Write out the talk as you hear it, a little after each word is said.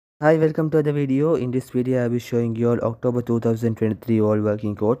Hi, welcome to the video. In this video, I will be showing you all October 2023 all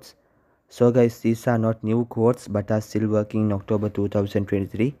working codes. So guys, these are not new codes but are still working in October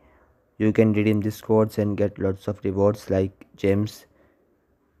 2023. You can redeem these codes and get lots of rewards like gems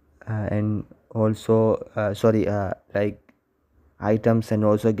and also like items and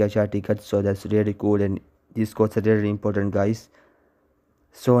also gacha tickets. So that's really cool and these codes are really important, guys.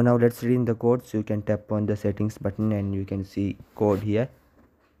 So now let's redeem the codes. You can tap on the settings button and you can see code here.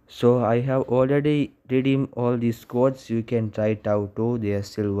 So I have already redeemed all these codes. You can try it out too, they are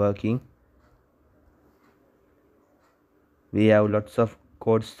still working. We have lots of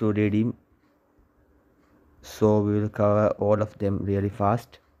codes to redeem, so we will cover all of them really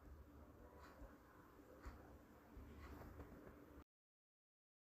fast.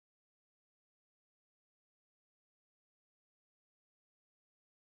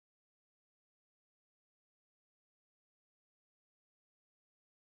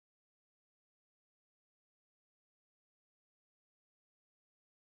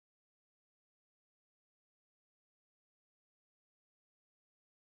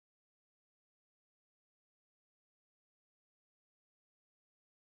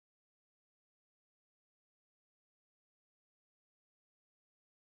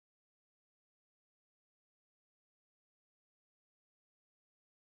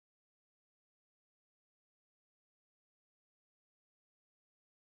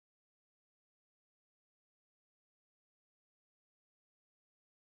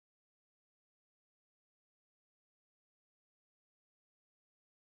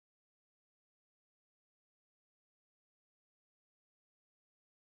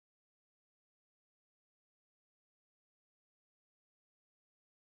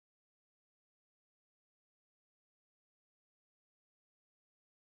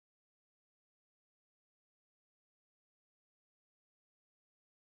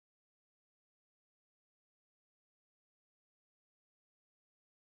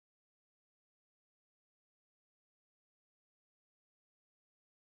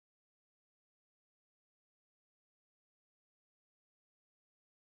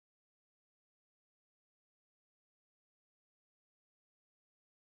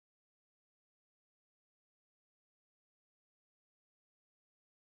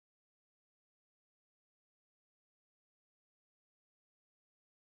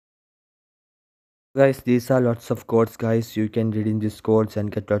 Guys, these are lots of codes, guys. You can redeem these codes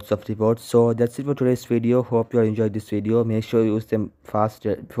and get lots of rewards. So that's it for today's video. Hope you enjoyed this video. Make sure you use them fast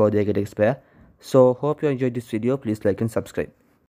before they get expire. So hope you enjoyed this video. Please like and subscribe.